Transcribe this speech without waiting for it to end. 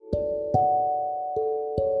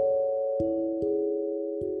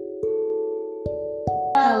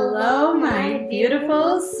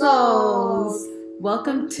beautiful souls.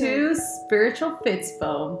 Welcome to Spiritual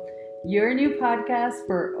Fitspo, your new podcast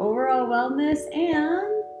for overall wellness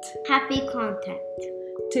and happy content.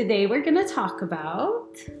 Today we're going to talk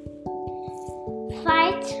about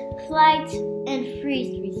fight, flight, and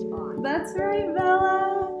freeze response. That's right,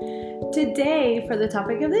 Bella. Today, for the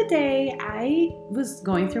topic of the day, I was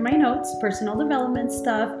going through my notes, personal development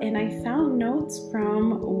stuff, and I found notes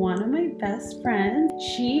from one of my best friends.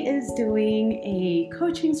 She is doing a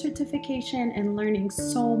coaching certification and learning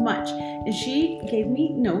so much, and she gave me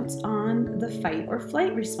notes on the fight or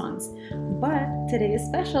flight response. But today is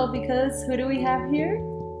special because who do we have here?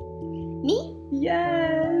 Me?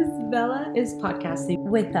 Yes, Bella is podcasting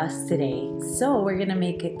with us today. So we're going to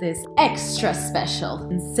make it this extra special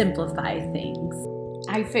and simplify things.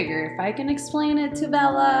 I figure if I can explain it to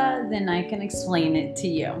Bella, then I can explain it to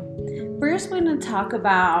you. First, we're going to talk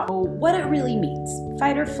about what it really means,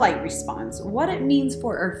 fight or flight response, what it means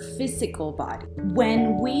for our physical body.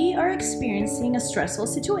 When we are experiencing a stressful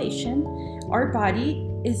situation, our body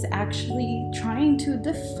is actually trying to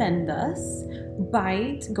defend us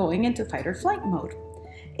by going into fight or flight mode.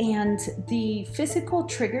 And the physical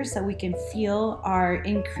triggers that we can feel are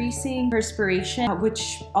increasing perspiration,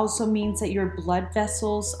 which also means that your blood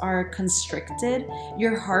vessels are constricted.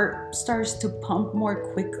 Your heart starts to pump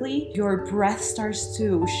more quickly. Your breath starts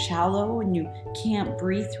to shallow and you can't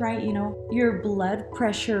breathe right, Your blood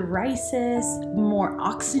pressure rises, more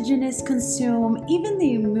oxygen is consumed, even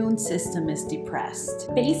the immune system is depressed.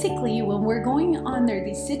 Basically, when we're going under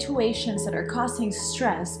these situations that are causing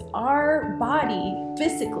stress, our body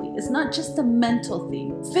physically, it's not just a mental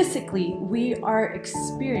thing. Physically, we are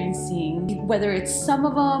experiencing, whether it's some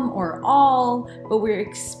of them or all, but we're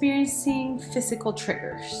experiencing physical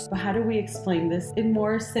triggers. But how do we explain this in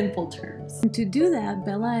more simple terms? And to do that,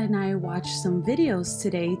 Bella and I watched some videos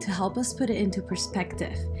today to help us put it into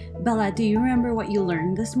perspective. Bella, do you remember what you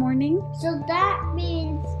learned this morning? So that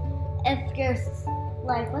means if you're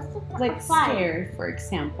scared, for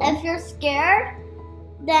example. If you're scared,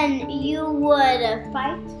 then you would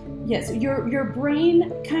fight? Yes, your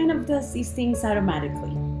brain kind of does these things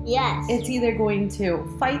automatically. Yes. It's either going to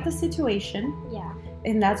fight the situation. Yeah.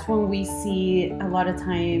 And that's when we see a lot of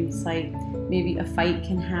times like maybe a fight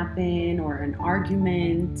can happen or an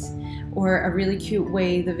argument, or a really cute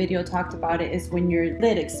way the video talked about it is when your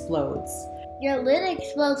lid explodes. Your lid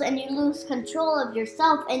explodes and you lose control of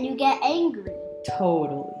yourself and you get angry.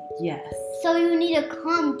 Totally. Yes. So you need to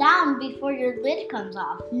calm down before your lid comes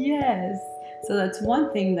off. Yes. So that's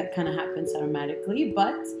one thing that kind of happens automatically.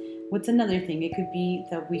 But what's another thing? It could be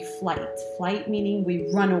that we flight. Flight meaning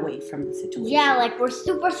we run away from the situation. Yeah, like we're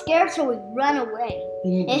super scared, so we run away.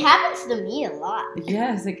 It happens to me a lot.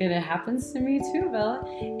 Yes, it happens to me too, Bella.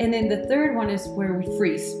 And then the third one is where we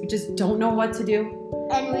freeze. We just don't know what to do.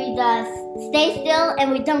 And we just stay still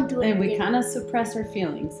and we don't do anything. And we kind of suppress our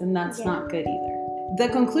feelings, and that's not good either. The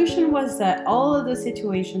conclusion was that all of the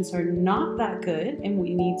situations are not that good, and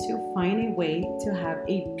we need to find a way to have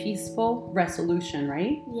a peaceful resolution,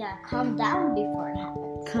 right? Yeah, calm down before it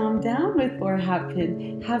happens. Calm down before it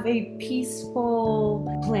happens. Have a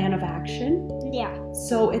peaceful plan of action. Yeah.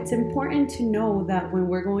 So it's important to know that when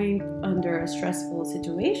we're going under a stressful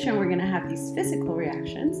situation, we're going to have these physical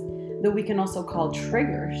reactions that we can also call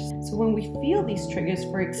triggers. So when we feel these triggers,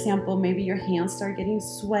 for example, maybe your hands start getting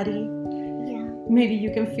sweaty. Maybe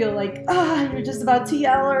you can feel like, you're just about to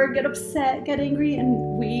yell or get upset, get angry,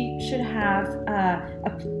 and we should have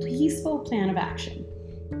a peaceful plan of action.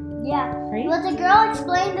 Yeah. Right? But the girl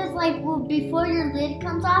explained this before your lid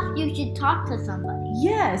comes off, you should talk to somebody.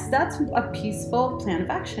 Yes, that's a peaceful plan of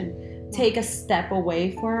action. Take a step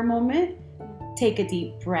away for a moment. Take a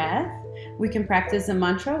deep breath. We can practice a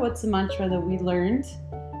mantra. What's the mantra that we learned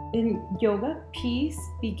in yoga? Peace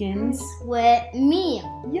begins with me.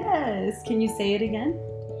 Yes. Can you say it again?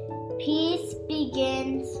 Peace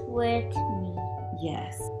begins with me.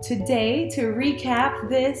 Yes. Today, to recap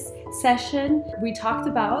this session, we talked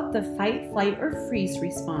about the fight, flight, or freeze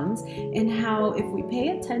response and how if we pay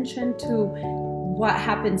attention to what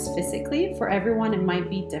happens physically, for everyone it might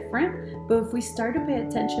be different, but if we start to pay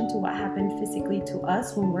attention to what happened physically to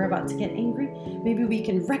us when we're about to get angry, maybe we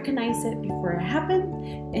can recognize it before it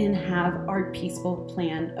happened and have our peaceful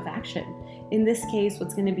plan of action. In this case,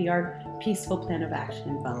 what's going to be our peaceful plan of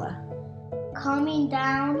action, Bella? Calming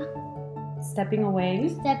down. Stepping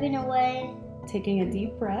away. Taking a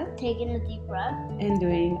deep breath. And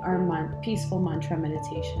doing our peaceful mantra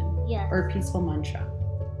meditation. Yes. Or peaceful mantra.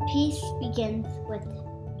 Peace begins with me.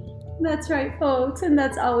 That's right, folks. And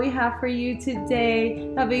that's all we have for you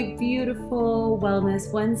today. Have a beautiful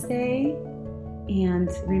Wellness Wednesday. And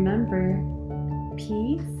remember,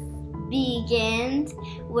 peace begins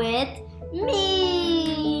with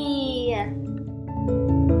me.